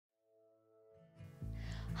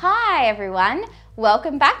Hi everyone,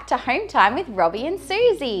 welcome back to Hometime with Robbie and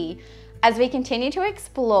Susie. As we continue to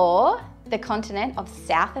explore the continent of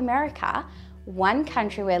South America, one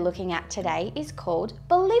country we're looking at today is called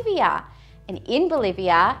Bolivia. And in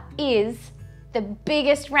Bolivia is the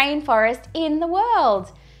biggest rainforest in the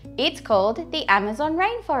world. It's called the Amazon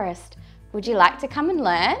rainforest. Would you like to come and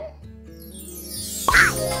learn?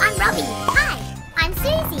 Hi, I'm Robbie. Hi, I'm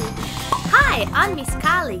Susie. Hi, I'm Miss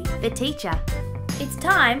Carly, the teacher. It's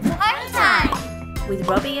time for Hometime with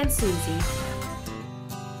Robbie and Susie.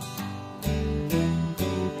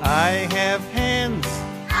 I have hands.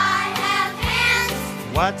 I have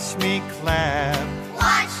hands. Watch me clap.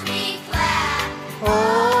 Watch me clap.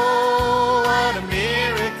 Oh, what a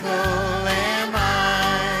miracle am I.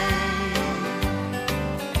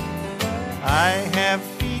 I have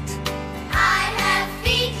feet. I have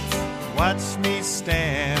feet. Watch me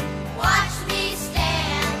stand. Watch me stand.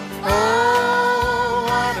 Oh,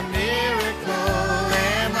 what a miracle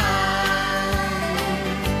am I.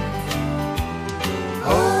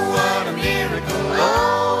 Oh, what a miracle.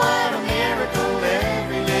 Oh, what a miracle.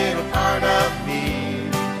 Every little part of me.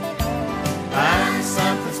 I'm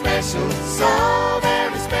something special, so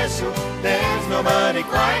very special. There's nobody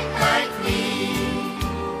quite like me.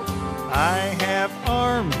 I have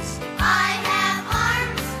arms. I have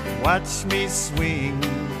arms. Watch me swing.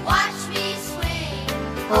 Watch me swing.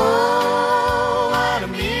 Oh, what a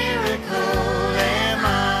miracle am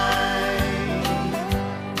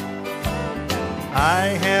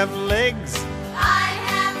I have legs. I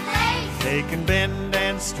have legs. They can bend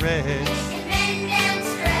and stretch. They can bend and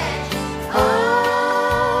stretch.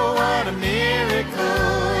 Oh, what a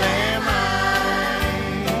miracle am I.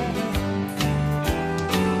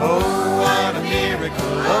 Oh, what a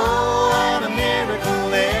miracle. Oh, what a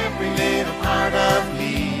miracle. Every little part of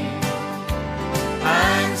me.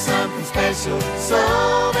 I'm something special,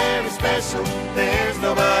 so very special. There's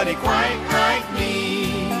nobody quite like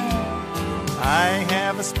me. I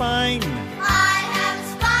have a spine. I have a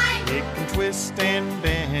spine. It can twist and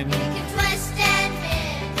bend. It can twist and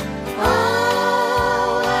bend.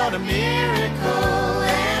 Oh, what a miracle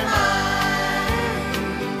am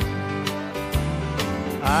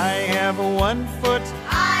I have a 1 foot.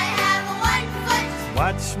 I have a 1 foot.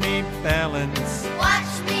 Watch me balance.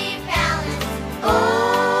 Watch me balance.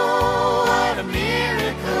 Oh, what a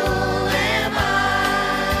miracle am I.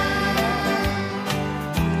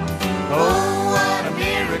 Oh, what a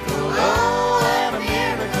miracle. Oh, what a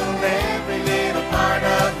miracle. Every little part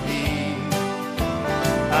of me.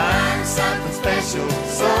 I'm something special,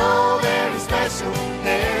 so very special.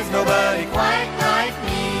 There's nobody quite like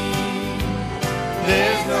me.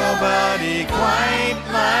 There's nobody quite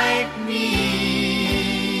like me.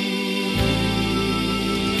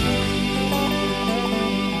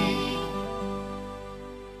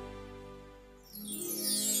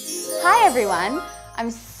 Hi everyone, I'm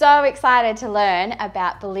so excited to learn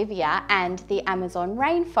about Bolivia and the Amazon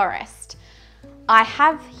rainforest. I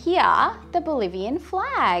have here the Bolivian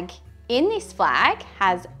flag. In this flag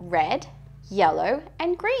has red, yellow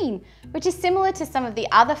and green, which is similar to some of the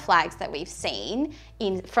other flags that we've seen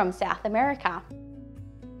from South America.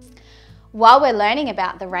 While we're learning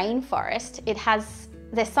about the rainforest,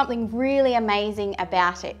 there's something really amazing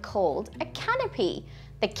about it called a canopy.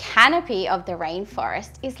 The canopy of the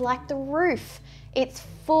rainforest is like the roof. It's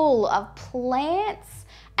full of plants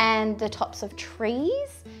and the tops of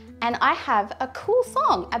trees. And I have a cool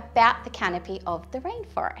song about the canopy of the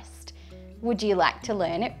rainforest. Would you like to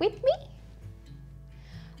learn it with me?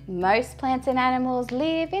 Most plants and animals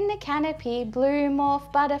live in the canopy. Blue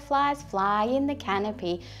morph butterflies fly in the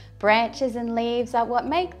canopy. Branches and leaves are what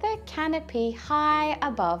make the canopy high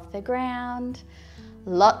above the ground.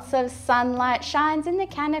 Lots of sunlight shines in the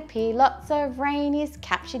canopy. Lots of rain is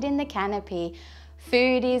captured in the canopy.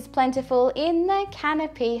 Food is plentiful in the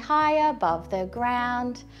canopy high above the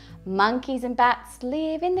ground. Monkeys and bats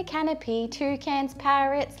live in the canopy. Toucans,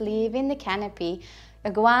 parrots live in the canopy.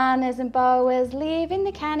 Iguanas and boas live in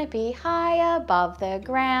the canopy high above the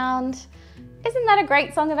ground. Isn't that a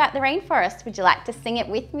great song about the rainforest? Would you like to sing it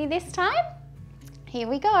with me this time? Here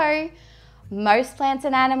we go. Most plants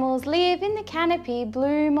and animals live in the canopy.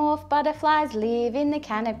 Blue morph butterflies live in the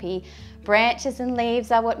canopy. Branches and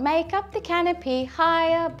leaves are what make up the canopy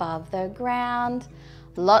high above the ground.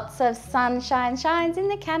 Lots of sunshine shines in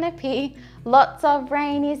the canopy. Lots of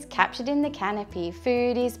rain is captured in the canopy.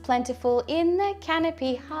 Food is plentiful in the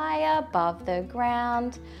canopy high above the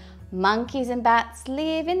ground. Monkeys and bats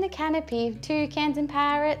live in the canopy. Toucans and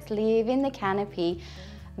parrots live in the canopy.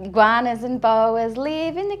 Iguanas and boas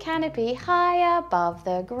live in the canopy high above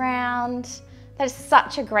the ground. That is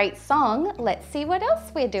such a great song. Let's see what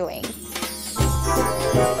else we're doing.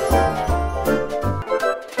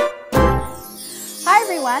 Hi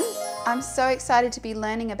everyone, I'm so excited to be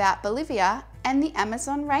learning about Bolivia and the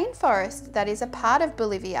Amazon rainforest that is a part of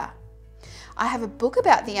Bolivia. I have a book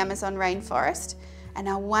about the Amazon rainforest and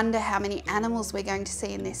I wonder how many animals we're going to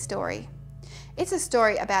see in this story. It's a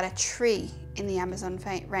story about a tree in the Amazon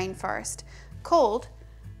rainforest called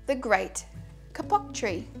the Great Kapok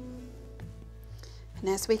tree. And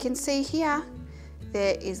as we can see here,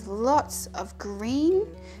 there is lots of green,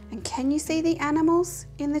 and can you see the animals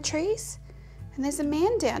in the trees? And there's a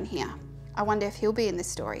man down here. I wonder if he'll be in this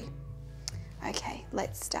story. Okay,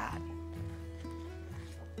 let's start.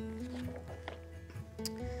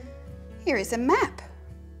 Here is a map.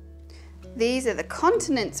 These are the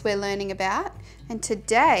continents we're learning about, and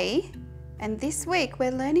today and this week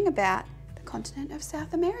we're learning about the continent of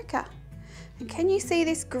South America. And can you see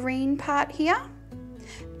this green part here?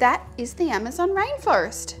 That is the Amazon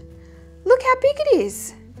rainforest. Look how big it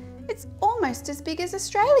is. It's almost as big as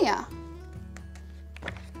Australia.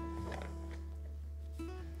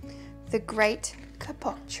 The Great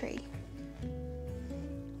Kapok tree.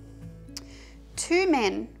 Two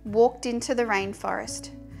men walked into the rainforest.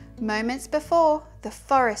 Moments before, the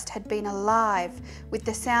forest had been alive with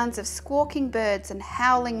the sounds of squawking birds and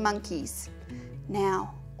howling monkeys.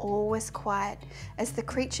 Now, all was quiet as the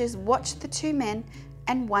creatures watched the two men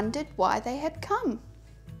and wondered why they had come.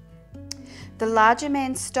 The larger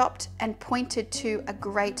man stopped and pointed to a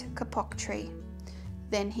great kapok tree.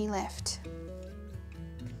 Then he left.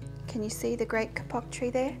 Can you see the great kapok tree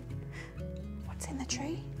there? What's in the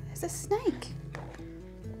tree? There's a snake.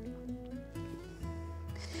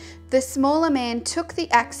 The smaller man took the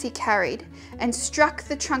axe he carried and struck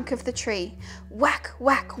the trunk of the tree. Whack,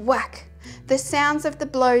 whack, whack. The sounds of the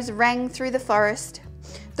blows rang through the forest.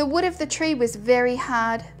 The wood of the tree was very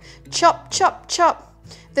hard. Chop, chop, chop.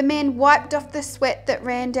 The man wiped off the sweat that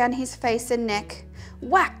ran down his face and neck.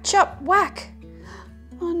 Whack, chop, whack.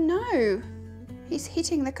 Oh no, he's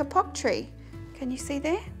hitting the kapok tree. Can you see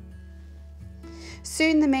there?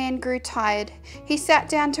 Soon the man grew tired. He sat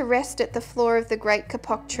down to rest at the floor of the great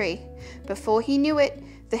kapok tree. Before he knew it,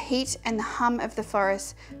 the heat and the hum of the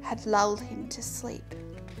forest had lulled him to sleep.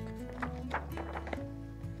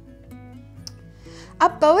 A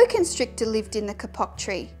boa constrictor lived in the kapok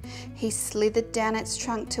tree. He slithered down its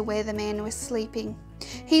trunk to where the man was sleeping.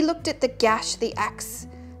 He looked at the gash the axe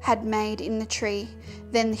had made in the tree.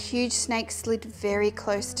 Then the huge snake slid very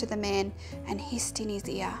close to the man and hissed in his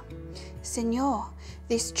ear. Senor,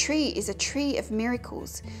 this tree is a tree of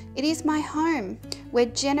miracles. It is my home, where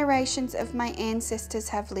generations of my ancestors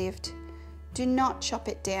have lived. Do not chop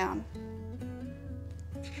it down.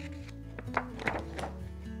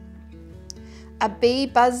 A bee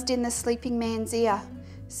buzzed in the sleeping man's ear.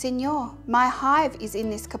 Senor, my hive is in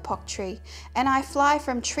this kapok tree, and I fly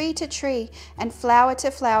from tree to tree and flower to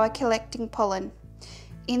flower collecting pollen.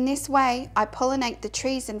 In this way, I pollinate the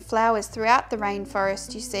trees and flowers throughout the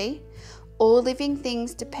rainforest, you see. All living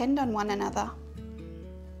things depend on one another.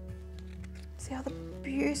 See all the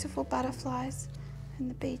beautiful butterflies and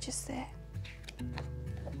the bee just there.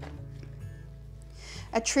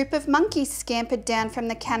 A troop of monkeys scampered down from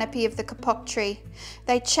the canopy of the kapok tree.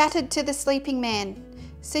 They chattered to the sleeping man.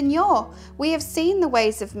 Senor, we have seen the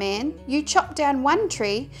ways of man. You chop down one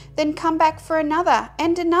tree, then come back for another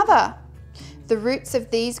and another. The roots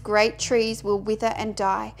of these great trees will wither and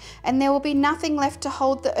die, and there will be nothing left to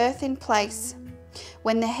hold the earth in place.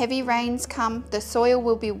 When the heavy rains come, the soil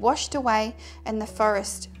will be washed away and the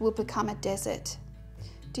forest will become a desert.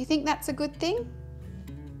 Do you think that's a good thing?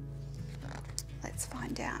 Let's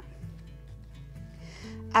find out.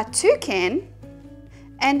 A toucan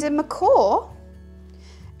and a macaw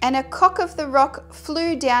and a cock of the rock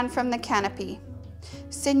flew down from the canopy.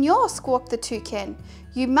 Senor, squawked the toucan,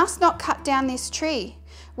 you must not cut down this tree.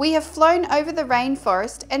 We have flown over the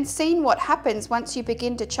rainforest and seen what happens once you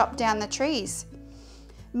begin to chop down the trees.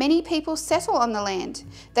 Many people settle on the land.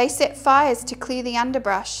 They set fires to clear the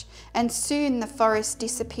underbrush, and soon the forest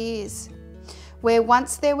disappears. Where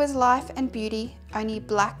once there was life and beauty, only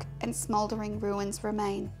black and smouldering ruins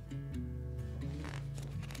remain.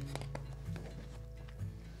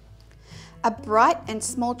 A bright and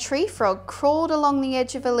small tree frog crawled along the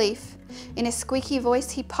edge of a leaf. In a squeaky voice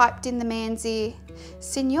he piped in the man's ear.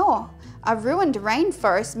 Senor, a ruined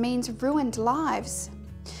rainforest means ruined lives.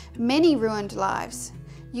 Many ruined lives.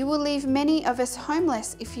 You will leave many of us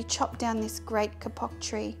homeless if you chop down this great kapok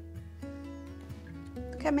tree.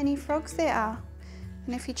 Look how many frogs there are.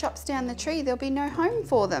 And if he chops down the tree, there'll be no home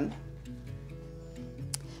for them.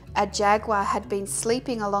 A jaguar had been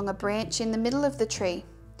sleeping along a branch in the middle of the tree.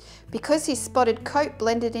 Because his spotted coat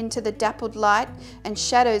blended into the dappled light and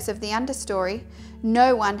shadows of the understory,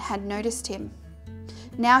 no one had noticed him.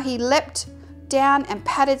 Now he leapt down and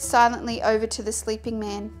padded silently over to the sleeping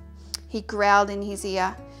man. He growled in his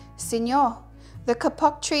ear, "Señor, the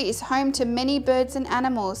kapok tree is home to many birds and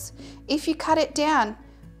animals. If you cut it down,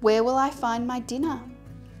 where will I find my dinner?"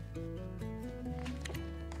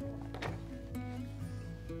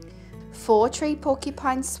 Four tree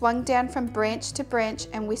porcupines swung down from branch to branch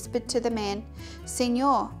and whispered to the man,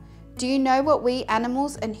 "Señor, do you know what we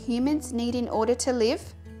animals and humans need in order to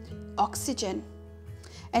live? Oxygen.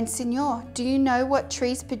 And Señor, do you know what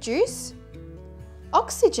trees produce?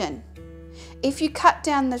 Oxygen. If you cut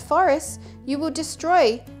down the forest, you will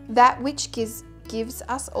destroy that which gives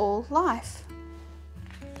us all life."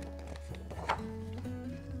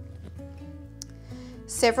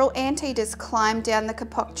 Several anteaters climbed down the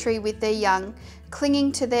kapok tree with their young,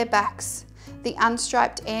 clinging to their backs. The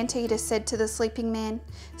unstriped anteater said to the sleeping man,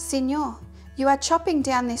 "Señor, you are chopping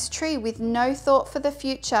down this tree with no thought for the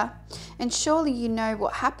future, and surely you know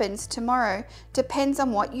what happens tomorrow depends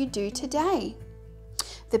on what you do today.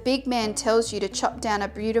 The big man tells you to chop down a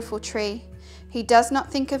beautiful tree. He does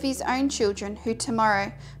not think of his own children who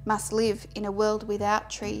tomorrow must live in a world without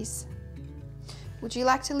trees." Would you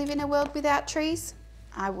like to live in a world without trees?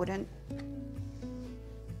 I wouldn't.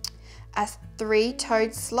 A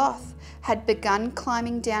three-toed sloth had begun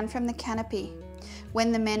climbing down from the canopy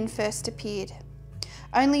when the men first appeared.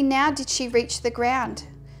 Only now did she reach the ground.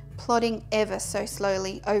 Plodding ever so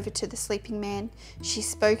slowly over to the sleeping man, she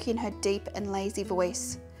spoke in her deep and lazy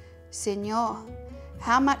voice. "Señor,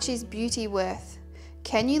 how much is beauty worth?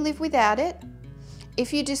 Can you live without it?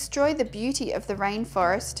 If you destroy the beauty of the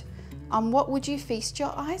rainforest, on what would you feast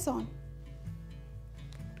your eyes on?"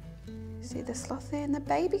 See the sloth there and the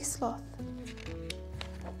baby sloth.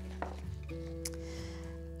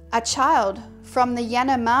 A child from the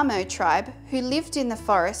Yanomamo tribe who lived in the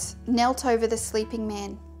forest knelt over the sleeping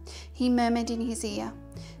man. He murmured in his ear,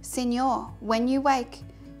 "Señor, when you wake,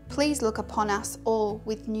 please look upon us all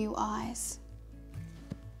with new eyes."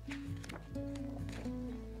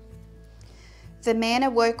 The man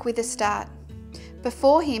awoke with a start.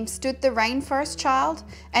 Before him stood the rainforest child,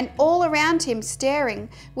 and all around him staring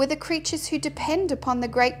were the creatures who depend upon the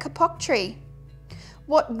great kapok tree.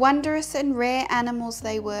 What wondrous and rare animals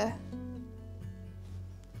they were.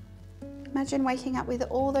 Imagine waking up with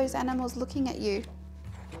all those animals looking at you.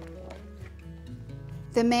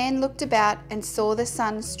 The man looked about and saw the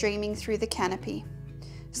sun streaming through the canopy.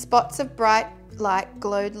 Spots of bright light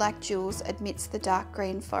glowed like jewels amidst the dark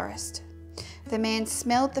green forest. The man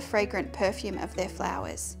smelled the fragrant perfume of their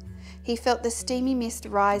flowers. He felt the steamy mist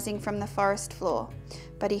rising from the forest floor,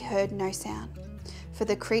 but he heard no sound, for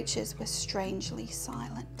the creatures were strangely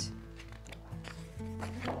silent.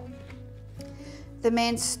 The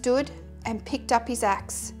man stood and picked up his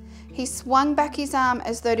axe. He swung back his arm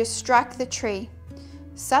as though to strike the tree.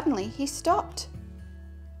 Suddenly he stopped.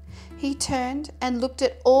 He turned and looked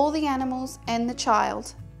at all the animals and the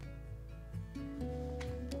child.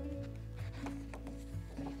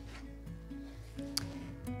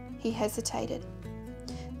 He hesitated.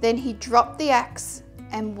 Then he dropped the axe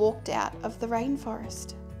and walked out of the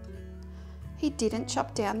rainforest. He didn't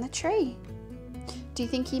chop down the tree. Do you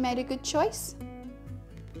think he made a good choice?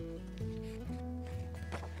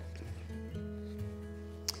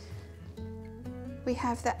 We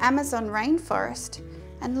have the Amazon rainforest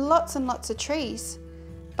and lots of trees.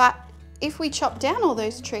 But if we chop down all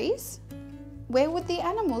those trees, where would the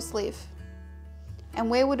animals live?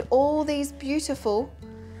 And where would all these beautiful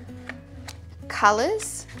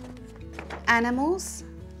colours, animals,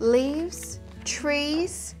 leaves,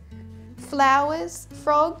 trees, flowers,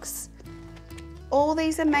 frogs, all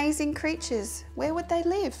these amazing creatures, where would they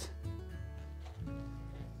live?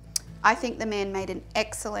 I think the man made an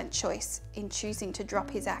excellent choice in choosing to drop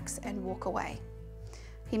his axe and walk away.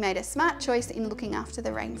 He made a smart choice in looking after the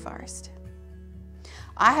rainforest.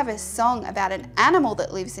 I have a song about an animal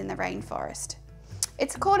that lives in the rainforest.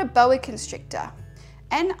 It's called a boa constrictor,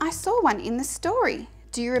 and I saw one in the story.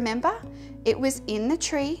 Do you remember? It was in the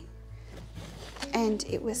tree and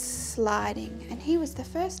it was sliding, and he was the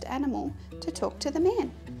first animal to talk to the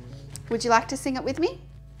man. Would you like to sing it with me?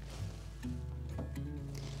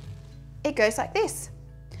 It goes like this.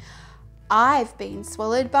 I've been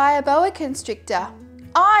swallowed by a boa constrictor.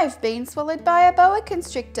 I've been swallowed by a boa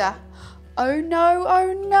constrictor. Oh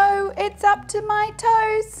no, it's up to my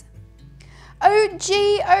toes. Oh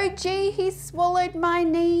gee, he swallowed my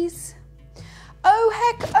knees.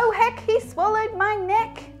 Oh heck, he swallowed my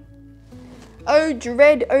neck. Oh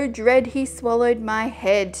dread, he swallowed my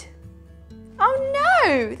head. Oh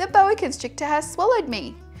no, the boa constrictor has swallowed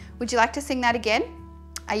me. Would you like to sing that again?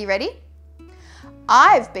 Are you ready?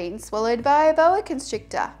 I've been swallowed by a boa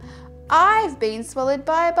constrictor. I've been swallowed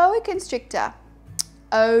by a boa constrictor.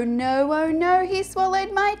 Oh no, he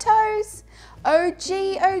swallowed my toes. Oh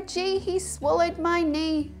gee, he swallowed my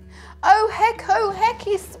knee. Oh heck,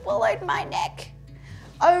 he swallowed my neck.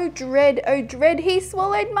 Oh dread, he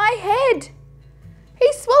swallowed my head.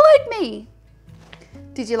 He swallowed me.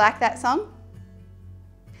 Did you like that song?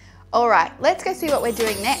 All right, let's go see what we're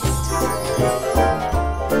doing next.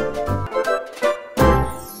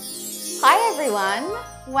 Hi everyone.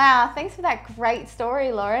 Wow, thanks for that great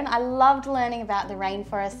story, Lauren. I loved learning about the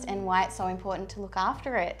rainforest and why it's so important to look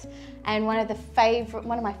after it. And one of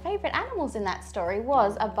my favorite animals in that story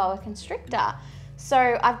was a boa constrictor.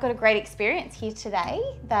 So I've got a great experience here today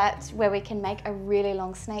where we can make a really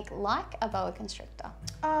long snake like a boa constrictor.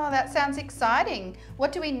 Oh, that sounds exciting.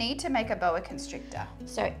 What do we need to make a boa constrictor?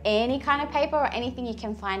 So any kind of paper or anything you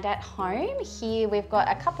can find at home. Here we've got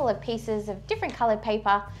a couple of pieces of different coloured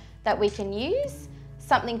paper that we can use,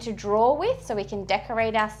 something to draw with so we can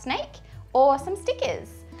decorate our snake, or some stickers.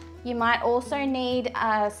 You might also need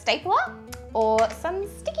a stapler or some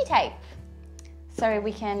sticky tape so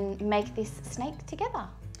we can make this snake together.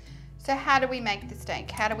 So how do we make the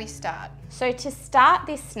snake? How do we start? So to start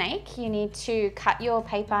this snake, you need to cut your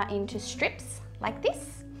paper into strips like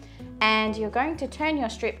this, and you're going to turn your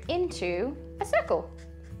strip into a circle.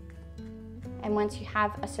 And once you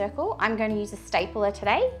have a circle, I'm going to use a stapler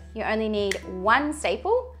today. You only need one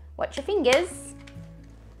staple. Watch your fingers.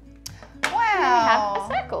 Wow. And then we have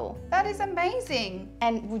a circle. That is amazing.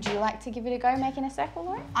 And would you like to give it a go making a circle,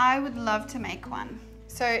 Lauren? I would love to make one.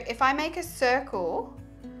 So if I make a circle,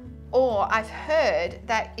 or I've heard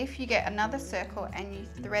that if you get another circle and you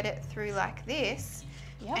thread it through like this,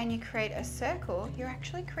 Yep. and you create a circle, you're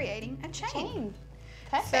actually creating a chain.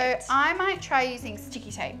 Perfect. So I might try using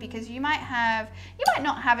sticky tape because you might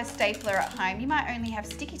not have a stapler at home. You might only have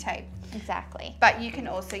sticky tape. Exactly. But you can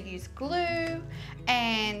also use glue,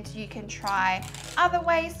 and you can try other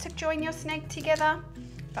ways to join your snake together.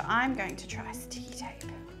 But I'm going to try sticky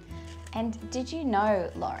tape. And did you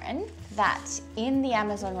know, Lauren, that in the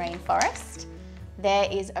Amazon rainforest, there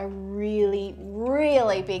is a really,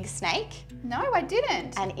 really big snake, No, I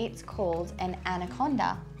didn't. and it's called an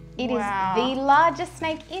anaconda. It Wow. is the largest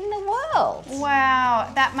snake in the world.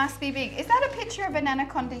 Wow, that must be big. Is that a picture of an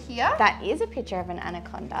anaconda here? That is a picture of an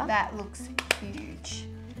anaconda. That looks huge.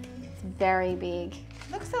 It's very big.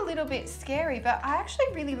 Looks a little bit scary, but I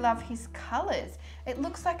actually really love his colors. It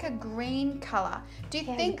looks like a green color. Do you He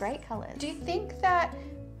has think great colours. Do you think that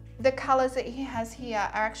the colors that he has here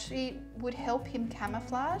would help him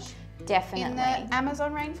camouflage Definitely. in the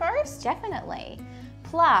Amazon rainforest? Definitely.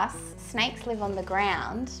 Plus, snakes live on the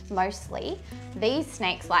ground mostly. These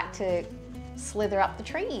snakes like to slither up the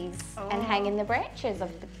trees and hang in the branches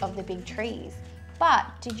of the big trees. But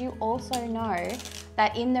did you also know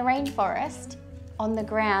that in the rainforest, on the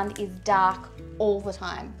ground is dark all the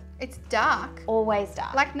time? It's dark, Always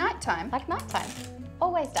dark. like nighttime. Like nighttime.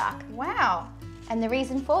 Always dark. Wow. And the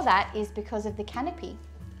reason for that is because of the canopy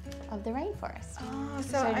of the rainforest. Oh,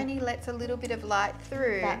 so it only lets a little bit of light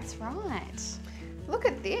through. That's right. Look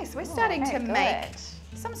at this. We're starting to very make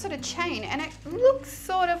good. some sort of chain, and it looks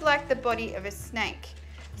sort of like the body of a snake.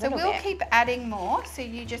 So Little we'll bit. keep adding more. So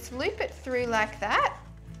you just loop it through like that.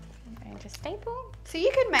 I'm going to staple So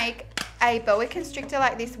you could make a boa constrictor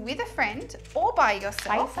like this with a friend or by by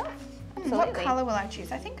yourself. yourself. What Absolutely. colour will I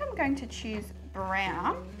choose? I think I'm going to choose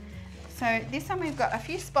brown. So this one we've got a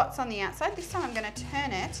few spots on the outside. This time I'm going to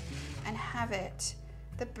turn it and have it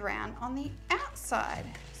the brown on the outside.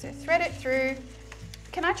 So thread it through.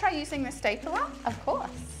 Can I try using the stapler? Of course.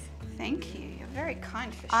 Thank you. You're very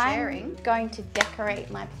kind for I'm sharing. going to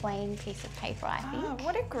decorate my plain piece of paper, I think. Oh,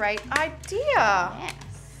 what a great idea. Yes.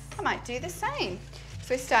 I might do the same. So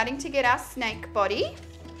we're starting to get our snake body.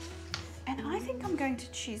 And I think I'm going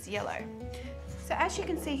to choose yellow. So as you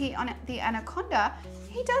can see here on the anaconda,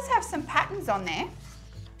 he does have some patterns on there.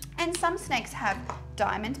 And some snakes have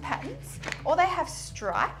diamond patterns, or they have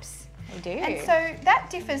stripes. They do. And so that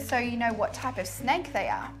differs so you know what type of snake they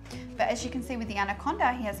are. But as you can see with the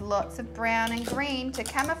anaconda, he has lots of brown and green to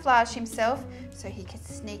camouflage himself so he can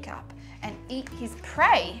sneak up and eat his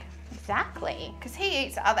prey. Exactly. Because he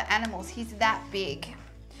eats other animals, he's that big.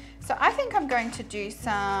 So I think I'm going to do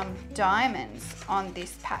some diamonds on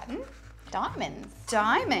this pattern. Diamonds.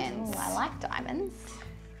 Diamonds. Oh, I like diamonds.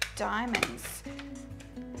 Diamonds.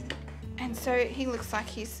 And so he looks like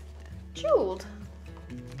he's jeweled.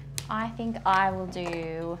 I think I will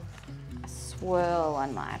do a swirl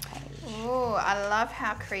on my page. Oh, I love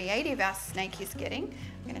how creative our snake is getting.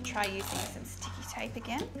 I'm going to try using some sticky tape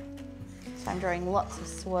again. So I'm drawing lots of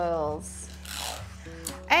swirls.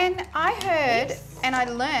 And I heard and I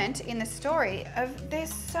learnt in the story of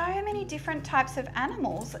there's so many different types of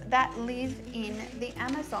animals that live in the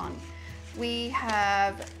Amazon. We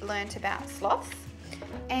have learnt about sloths,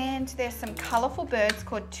 and there's some colourful birds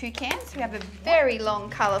called toucans who have a very long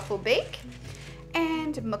colourful beak,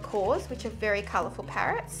 and macaws, which are very colourful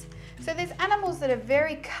parrots. So there's animals that are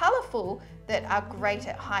very colourful that are great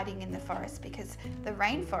at hiding in the forest, because the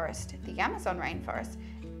rainforest, the Amazon rainforest,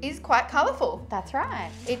 is quite colourful. That's right.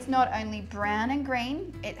 It's not only brown and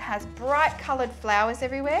green, it has bright coloured flowers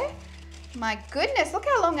everywhere. My goodness, look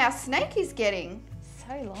how long our snake is getting.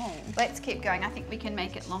 So long. Let's keep going. I think we can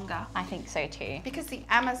make it longer, I think so too. because the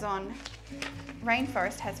Amazon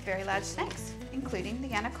rainforest has very large snakes, including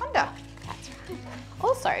the anaconda. That's right.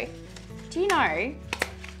 Also, do you know,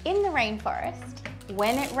 in the rainforest,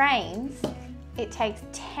 when it rains, it takes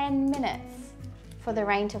 10 minutes for the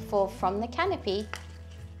rain to fall from the canopy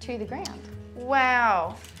to the ground.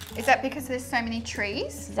 Wow. Is that because there's so many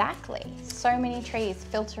trees? Exactly. So many trees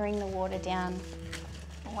filtering the water down.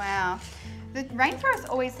 Wow. The rainforest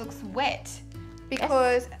always looks wet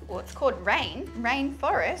because, well, it's called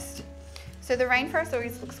rainforest. So the rainforest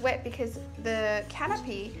always looks wet because the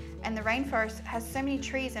canopy and the rainforest has so many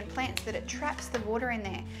trees and plants that it traps the water in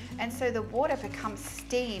there. And so the water becomes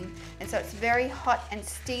steam. And so it's very hot and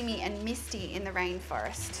steamy and misty in the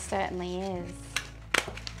rainforest. Certainly is.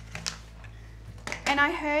 And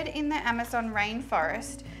I heard in the Amazon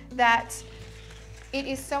rainforest that it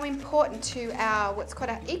is so important to our, what's called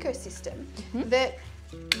our ecosystem, that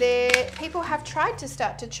people have tried to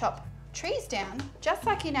start to chop trees down, just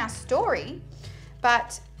like in our story,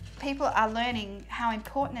 but people are learning how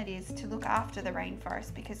important it is to look after the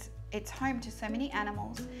rainforest, because it's home to so many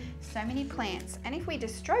animals, so many plants, and if we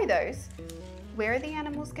destroy those, where are the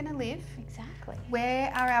animals going to live? Exactly.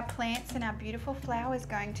 Where are our plants and our beautiful flowers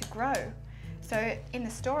going to grow? So in the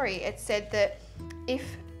story, it said that if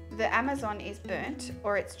the Amazon is burnt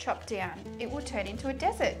or it's chopped down, it will turn into a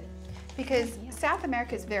desert, because South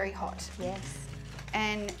America is very hot. Yes.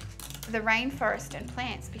 And the rainforest and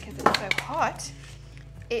plants, because it's so hot,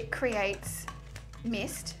 it creates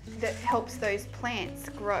mist that helps those plants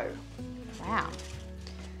grow. Wow.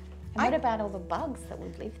 And what about all the bugs that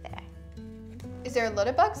would live there? Is there a lot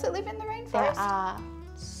of bugs that live in the rainforest? There are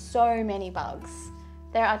so many bugs.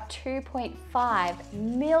 There are 2.5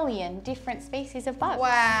 million different species of bugs.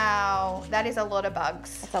 Wow, that is a lot of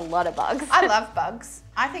bugs. That's a lot of bugs. I love bugs.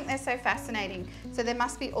 I think they're so fascinating. So there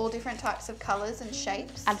must be all different types of colours and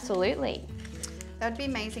shapes. Absolutely. That would be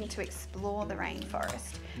amazing to explore the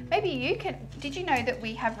rainforest. Maybe you can, did you know that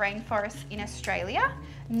we have rainforests in Australia?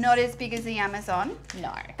 Not as big as the Amazon.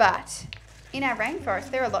 No. But in our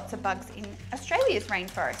rainforest, there are lots of bugs in Australia's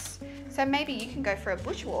rainforest. So maybe you can go for a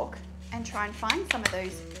bushwalk and try and find some of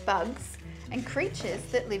those bugs and creatures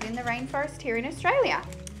that live in the rainforest here in Australia.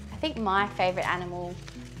 I think my favourite animal,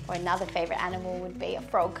 or another favourite animal, would be a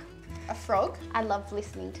frog. A frog? I love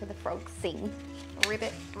listening to the frogs sing.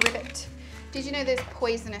 Ribbit, ribbit. Did you know there's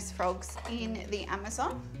poisonous frogs in the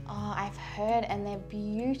Amazon? Oh, I've heard, and they're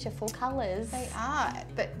beautiful colours. They are,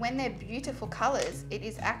 but when they're beautiful colours, it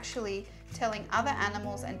is actually telling other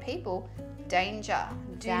animals and people, danger,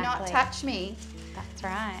 do not Exactly. touch me. That's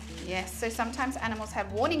right. Yes, so sometimes animals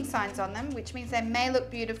have warning signs on them, which means they may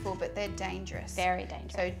look beautiful, but they're dangerous. Very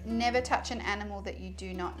dangerous. So never touch an animal that you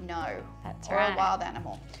do not know. That's or right. a wild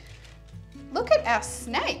animal. Look at our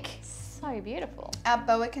snake. So beautiful. Our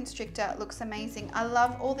boa constrictor looks amazing. I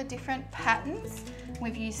love all the different patterns.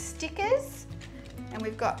 We've used stickers and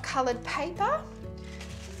we've got coloured paper.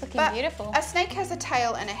 It's looking But beautiful. a snake has a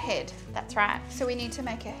tail and a head, That's right. so we need to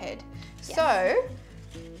make a head. Yes. So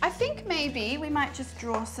I think maybe we might just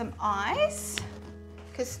draw some eyes,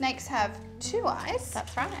 because snakes have two eyes.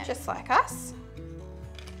 That's right. Just like us.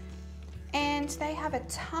 And they have a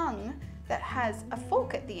tongue that has a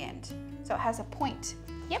fork at the end. So it has a point.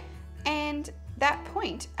 Yep. And that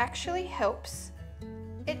point actually helps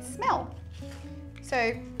it smell.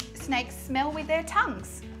 So snakes smell with their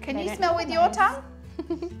tongues. Can They you don't smell have with your nose. tongue?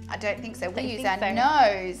 I don't think so. We Don't use think our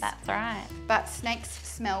so. nose. That's right. But snakes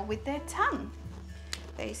smell with their tongue.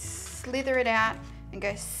 They slither it out and go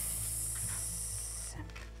sss.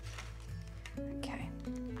 Okay,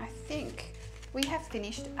 I think we have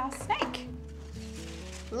finished our snake.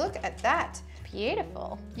 Look at that.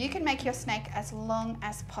 Beautiful. You can make your snake as long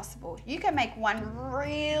as possible. You can make one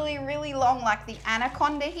really, really long, like the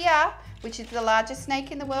anaconda here, which is the largest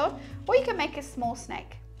snake in the world, or you can make a small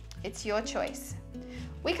snake. It's your choice.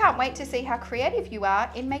 We can't wait to see how creative you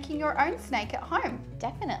are in making your own snake at home.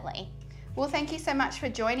 Definitely. Well, thank you so much for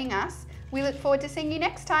joining us. We look forward to seeing you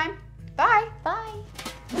next time. Bye. Bye.